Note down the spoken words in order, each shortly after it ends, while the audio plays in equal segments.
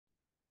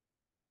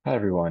Hi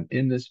everyone,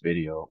 in this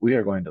video, we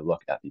are going to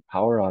look at the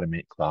Power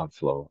Automate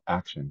Cloudflow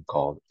action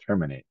called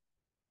Terminate.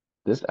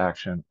 This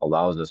action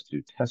allows us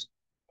to test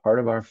part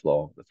of our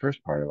flow, the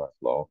first part of our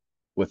flow,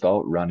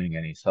 without running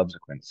any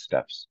subsequent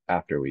steps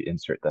after we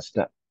insert the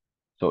step.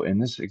 So in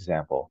this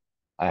example,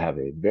 I have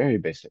a very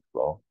basic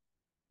flow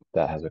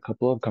that has a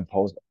couple of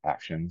composed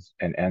actions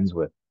and ends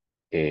with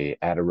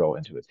add a row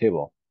into a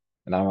table.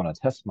 And I want to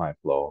test my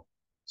flow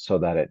so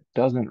that it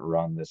doesn't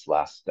run this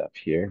last step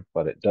here,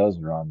 but it does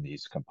run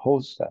these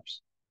composed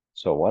steps.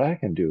 So what I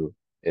can do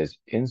is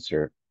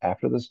insert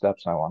after the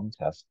steps I want to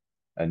test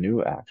a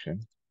new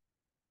action.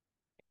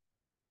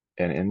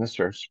 And in the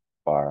search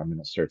bar, I'm going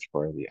to search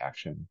for the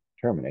action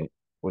terminate,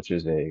 which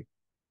is a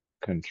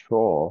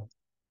control.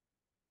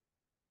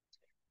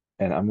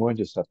 And I'm going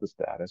to set the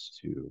status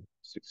to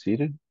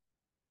succeeded.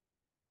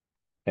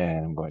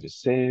 And I'm going to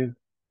save.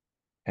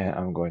 And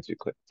I'm going to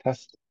click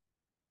test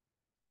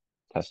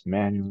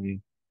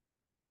manually,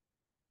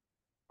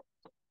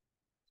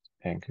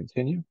 and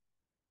continue,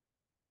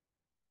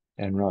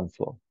 and run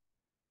flow.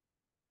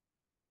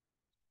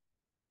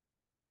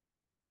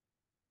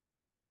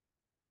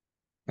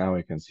 Now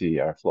we can see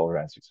our flow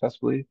ran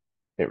successfully.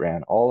 It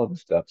ran all of the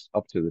steps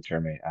up to the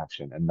terminate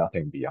action and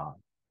nothing beyond.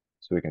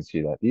 So we can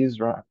see that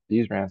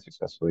these ran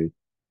successfully,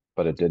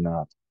 but it did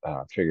not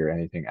trigger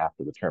anything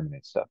after the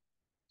terminate step.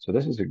 So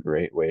this is a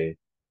great way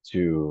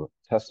to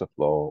test the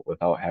flow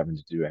without having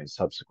to do any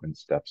subsequent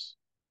steps.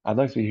 I'd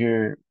like to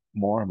hear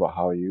more about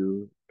how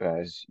you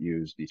guys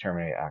use the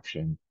terminate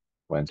action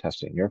when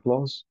testing your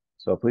flows.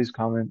 So please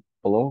comment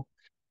below.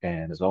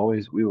 And as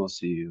always, we will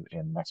see you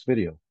in the next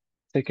video.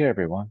 Take care,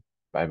 everyone.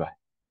 Bye bye.